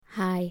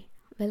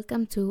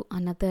Welcome to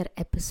another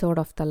episode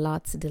of The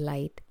Lord's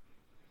Delight.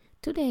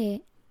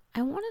 Today,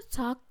 I want to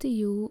talk to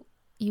you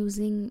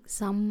using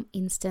some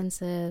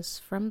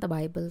instances from the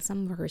Bible,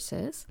 some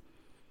verses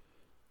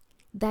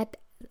that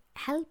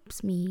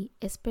helps me,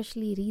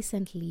 especially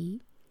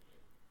recently,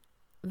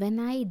 when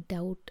I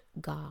doubt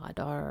God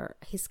or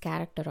His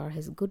character or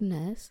His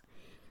goodness.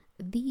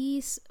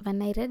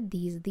 When I read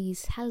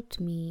these helped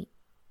me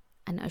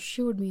and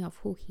assured me of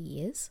who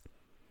He is,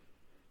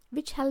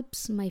 which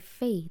helps my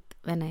faith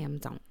when I am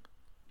down.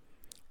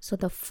 So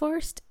the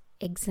first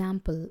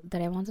example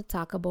that I want to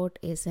talk about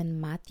is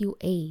in Matthew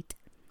 8,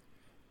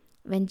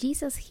 when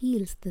Jesus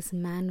heals this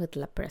man with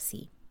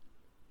leprosy.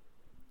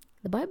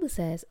 The Bible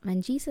says,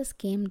 when Jesus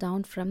came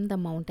down from the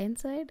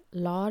mountainside,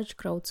 large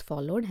crowds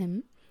followed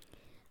him.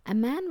 A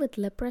man with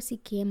leprosy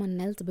came and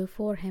knelt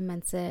before him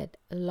and said,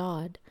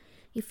 "Lord,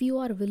 if you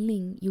are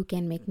willing, you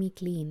can make me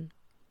clean."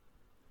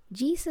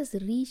 Jesus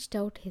reached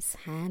out his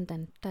hand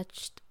and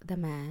touched the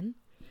man.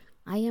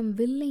 "I am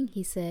willing,"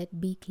 he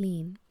said, "be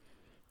clean."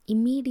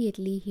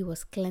 Immediately he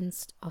was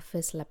cleansed of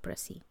his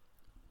leprosy.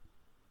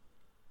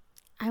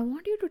 I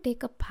want you to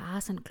take a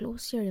pause and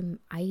close your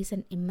eyes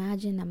and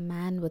imagine a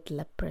man with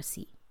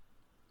leprosy.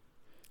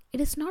 It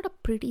is not a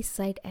pretty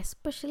sight,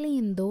 especially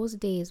in those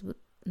days with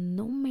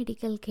no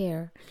medical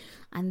care,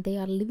 and they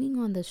are living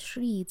on the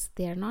streets.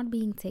 They are not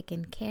being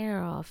taken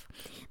care of.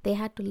 They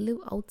had to live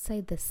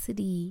outside the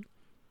city.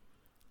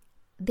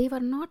 They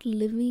were not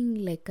living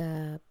like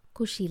a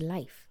cushy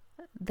life.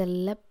 The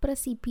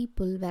leprosy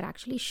people were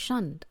actually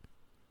shunned.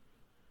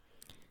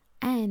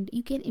 And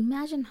you can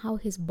imagine how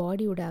his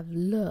body would have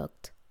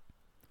looked.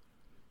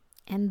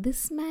 And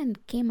this man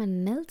came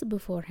and knelt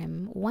before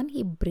him. One,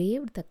 he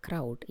braved the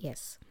crowd,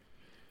 yes.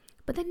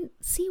 But then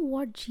see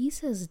what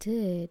Jesus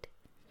did.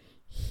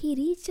 He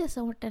reaches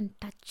out and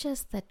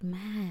touches that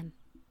man.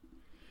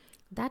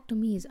 That to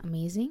me is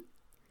amazing.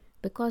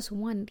 Because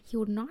one, he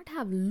would not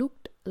have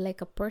looked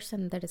like a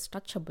person that is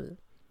touchable.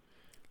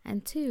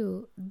 And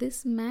two,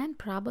 this man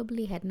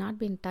probably had not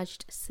been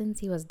touched since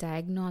he was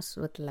diagnosed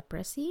with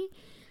leprosy,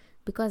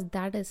 because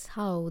that is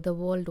how the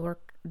world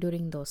worked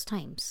during those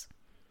times.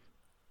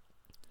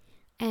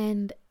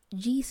 And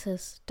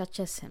Jesus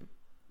touches him.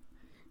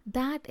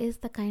 That is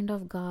the kind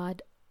of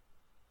God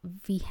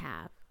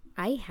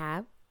I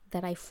have,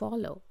 that I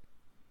follow.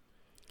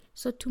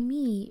 So to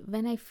me,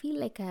 when I feel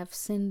like I have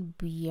sinned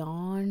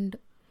beyond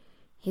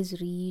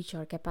His reach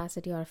or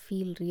capacity, or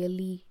feel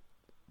really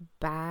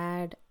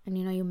bad and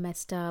you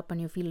messed up and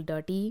you feel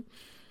dirty,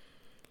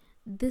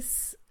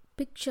 this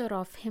picture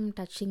of him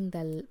touching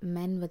the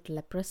men with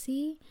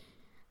leprosy,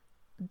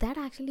 that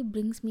actually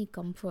brings me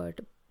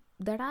comfort.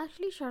 That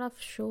actually sort of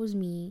shows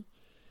me,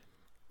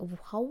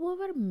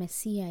 however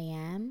messy I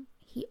am,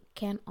 He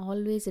can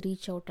always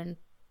reach out and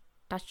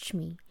touch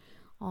me.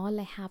 All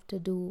I have to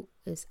do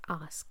is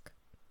ask.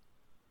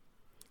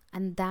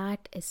 And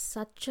that is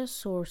such a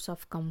source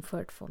of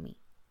comfort for me.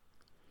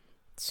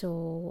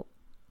 So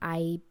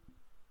I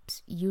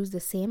use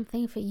the same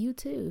thing for you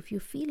too. If you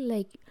feel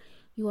like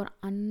you are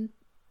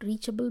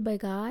unreachable by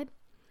God,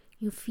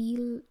 you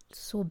feel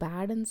so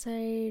bad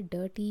inside,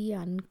 dirty,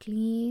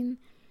 unclean,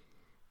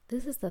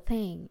 this is the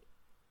thing.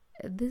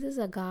 This is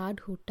a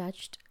God who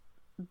touched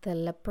the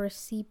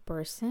leprosy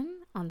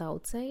person on the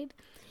outside.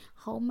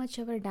 How much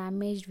ever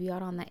damaged we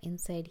are on the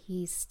inside,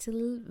 He is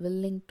still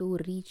willing to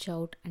reach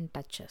out and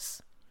touch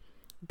us.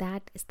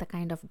 That is the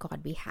kind of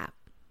God we have.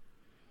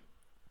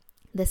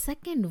 The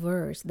second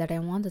verse that I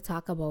want to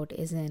talk about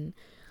is in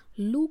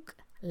Luke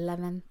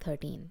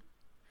 11:13.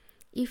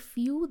 "If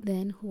you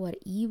then who are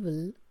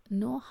evil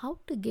know how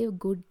to give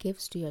good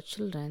gifts to your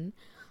children,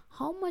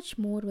 how much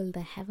more will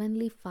the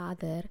Heavenly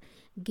Father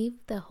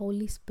give the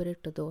Holy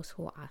Spirit to those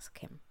who ask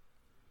Him?"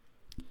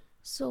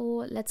 So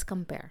let's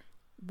compare.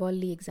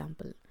 Worldly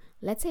example.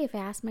 Let's say if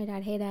I ask my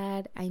dad, "Hey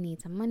dad, I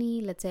need some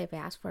money." Let's say if I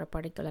ask for a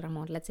particular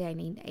amount, let's say I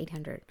need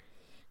 800.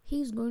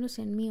 He's going to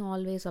send me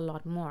always a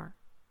lot more,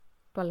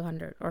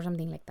 1200 or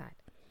something like that.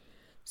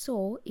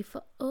 So if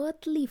an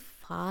earthly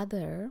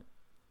father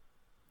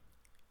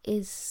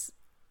is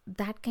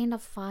that kind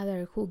of father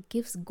who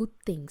gives good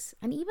things,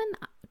 and even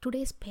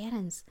today's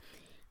parents,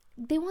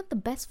 they want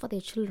the best for their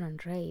children,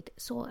 right?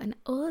 So an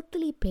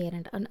earthly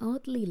parent, an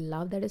earthly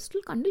love that is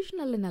still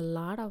conditional in a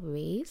lot of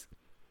ways,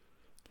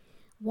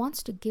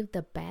 wants to give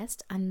the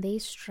best, and they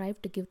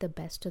strive to give the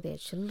best to their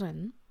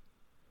children,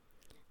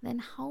 then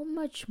how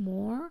much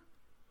more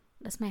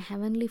does my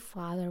Heavenly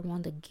Father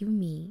want to give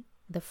me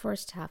the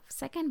first half?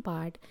 Second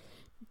part,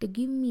 to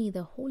give me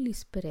the Holy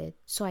Spirit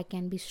so I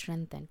can be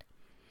strengthened.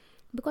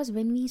 Because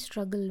when we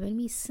struggle, when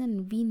we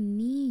sin, we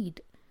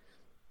need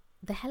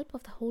the help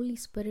of the Holy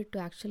Spirit to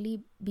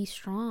actually be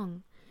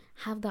strong,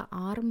 have the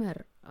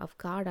armor of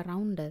God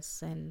around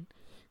us, and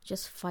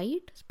just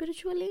fight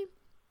spiritually.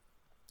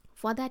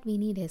 For that we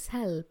need His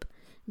help,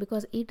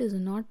 because it is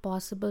not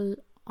possible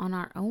on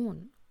our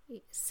own.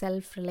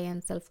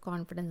 Self-reliance,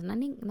 self-confidence,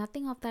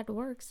 nothing of that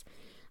works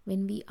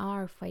when we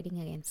are fighting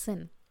against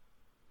sin.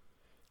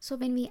 So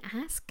when we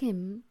ask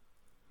Him,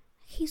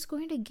 He's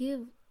going to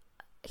give.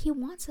 He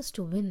wants us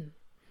to win.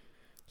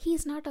 He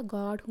is not a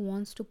God who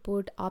wants to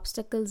put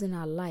obstacles in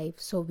our life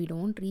so we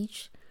don't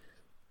reach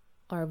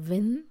or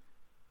win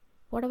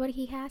whatever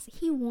He has.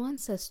 He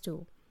wants us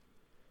to.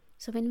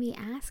 So when we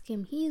ask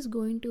Him, He is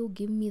going to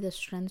give me the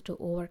strength to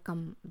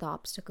overcome the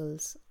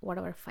obstacles,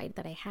 whatever fight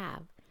that I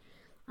have.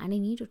 And I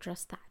need to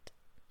trust that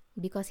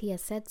because He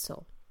has said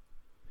so.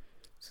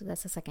 So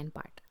that's the second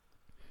part.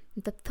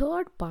 The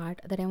third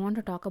part that I want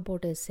to talk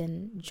about is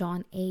in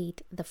John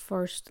 8, the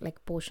first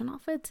portion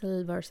of it,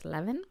 till verse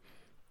 11,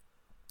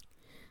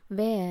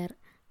 where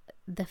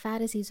the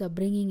Pharisees are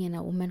bringing in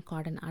a woman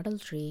caught in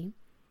adultery,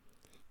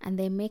 and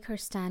they make her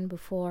stand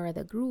before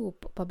the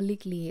group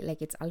publicly,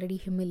 it's already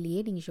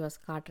humiliating. She was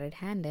caught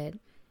red-handed.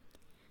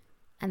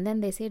 And then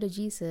they say to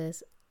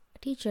Jesus,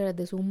 "Teacher,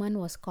 this woman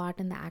was caught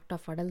in the act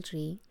of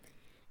adultery.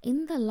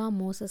 In the law,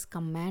 Moses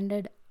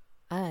commanded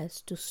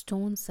us to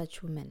stone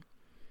such women.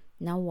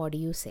 Now what do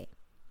you say?"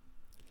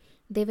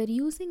 They were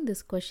using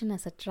this question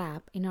as a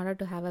trap in order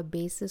to have a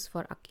basis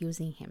for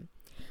accusing Him.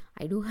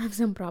 I do have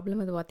some problem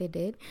with what they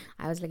did.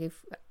 I was like,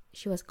 if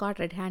she was caught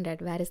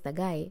red-handed, where is the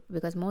guy?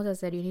 Because Moses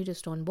said you need to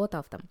stone both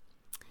of them.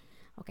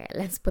 Okay,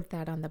 let's put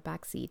that on the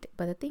back seat.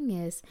 But the thing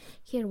is,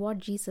 here what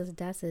Jesus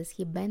does is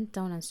He bent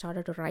down and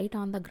started to write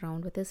on the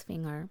ground with His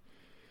finger.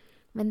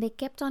 When they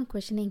kept on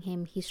questioning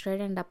Him, He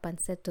straightened up and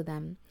said to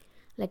them,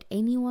 "Let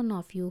any one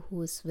of you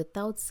who is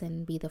without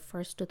sin be the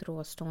first to throw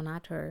a stone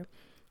at her."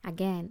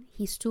 Again,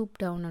 He stooped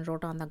down and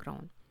wrote on the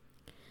ground.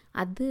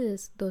 At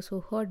this, those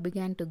who heard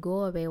began to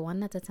go away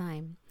one at a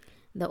time,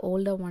 the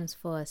older ones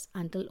first,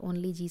 until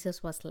only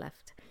Jesus was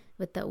left,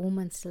 with the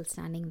woman still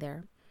standing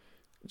there.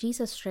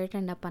 Jesus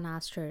straightened up and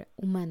asked her,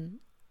 "Woman,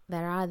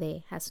 where are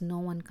they? Has no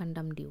one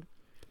condemned you?"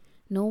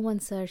 "No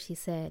one, sir," she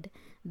said.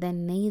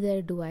 "Then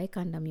neither do I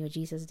condemn you,"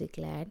 Jesus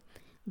declared.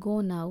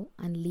 "Go now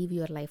and leave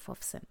your life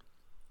of sin."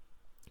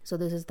 So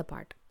this is the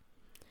part.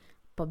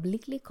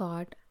 Publicly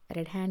caught,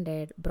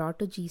 red-handed, brought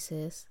to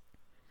Jesus,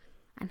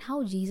 and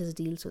how Jesus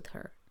deals with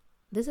her.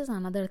 This is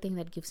another thing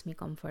that gives me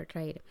comfort,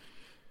 right?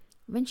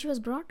 When she was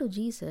brought to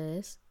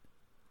Jesus,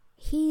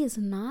 He is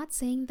not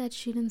saying that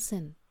she didn't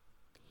sin.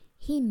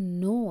 He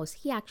knows.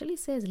 He actually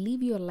says,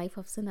 "Leave your life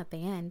of sin" at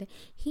the end.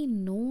 He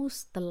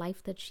knows the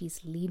life that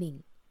she's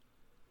leading.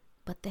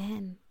 But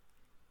then,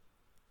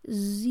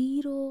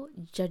 zero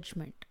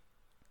judgment.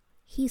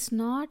 He's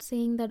not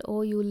saying that,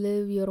 "Oh, you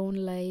live your own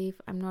life.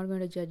 I'm not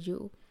going to judge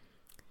you."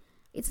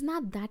 It's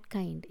not that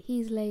kind.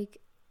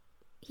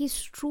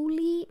 He's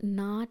truly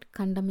not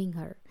condemning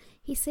her.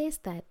 He says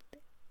that,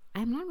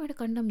 "I'm not going to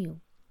condemn you.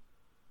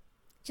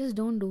 Just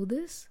don't do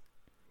this."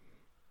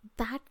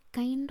 That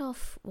kind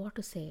of,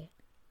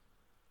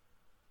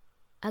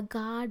 a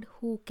God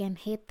who can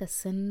hate the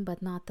sin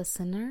but not the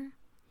sinner,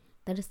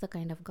 that is the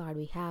kind of God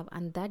we have,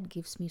 and that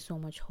gives me so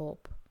much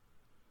hope.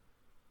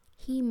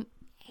 He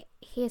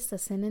hates the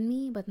sin in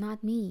me but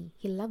not me.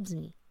 He loves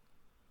me.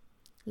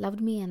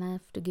 Loved me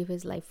enough to give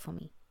His life for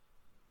me.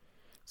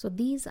 So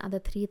these are the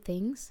three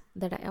things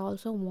that I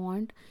also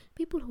want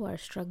people who are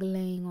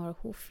struggling or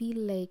who feel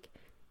like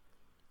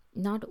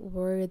not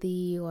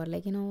worthy or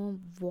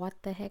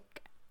what the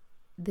heck.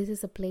 This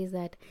is a place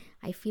that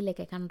I feel like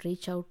I can't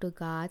reach out to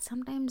God.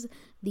 Sometimes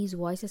these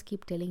voices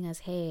keep telling us,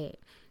 "Hey,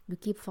 you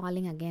keep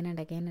falling again and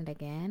again and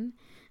again.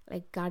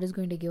 God is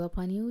going to give up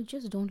on you."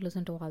 Just don't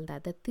listen to all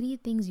that. The three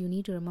things you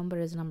need to remember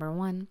is, number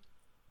one,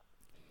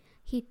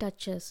 He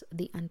touches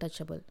the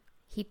untouchable.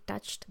 He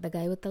touched the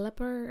guy with the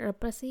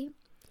leprosy.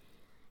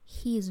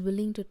 He is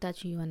willing to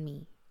touch you and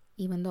me,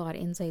 even though our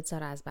insides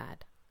are as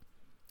bad.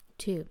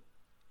 2,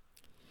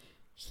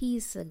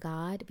 He's a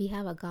God. We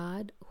have a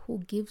God who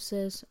gives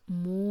us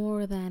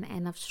more than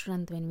enough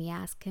strength when we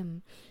ask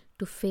Him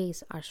to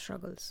face our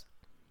struggles.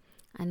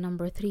 And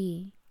number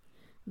 3,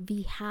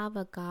 we have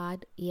a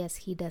God, yes,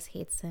 He does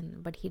hate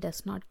sin, but He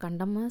does not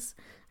condemn us.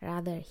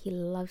 Rather, He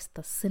loves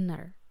the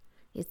sinner.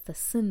 It's the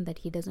sin that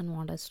He doesn't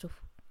want us to.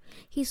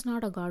 He's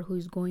not a God who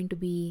is going to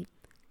be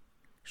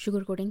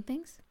sugarcoating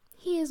things.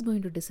 He is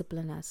going to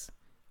discipline us,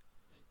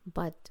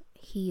 but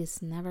He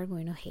is never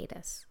going to hate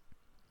us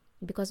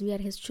because we are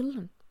His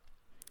children.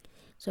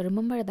 So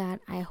remember that.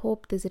 I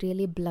hope this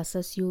really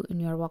blesses you in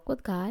your walk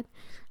with God,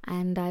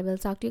 and I will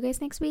talk to you guys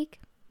next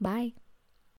week. Bye.